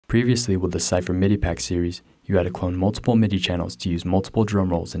Previously with the SYFER Midi pack series, you had to clone multiple MIDI channels to use multiple drum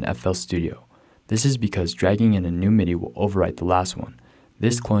rolls in FL Studio. This is because dragging in a new MIDI will overwrite the last one.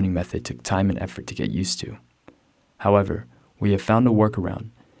 This cloning method took time and effort to get used to. However, we have found a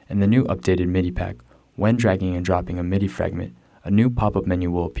workaround. In the new updated MIDI pack, when dragging and dropping a MIDI fragment, a new pop-up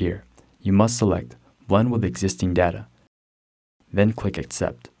menu will appear. You must select Blend with Existing Data. Then click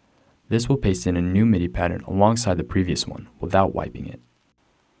Accept. This will paste in a new MIDI pattern alongside the previous one without wiping it.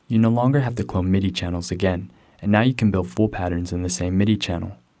 You no longer have to clone MIDI channels again, and now you can build full patterns in the same MIDI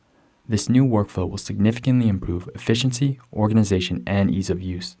channel. This new workflow will significantly improve efficiency, organization, and ease of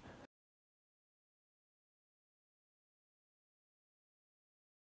use.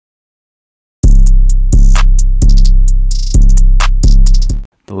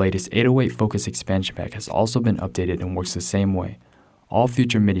 The latest 808 Focus expansion pack has also been updated and works the same way. All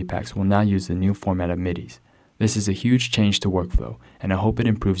future MIDI packs will now use the new format of MIDIs. This is a huge change to workflow, and I hope it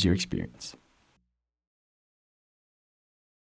improves your experience.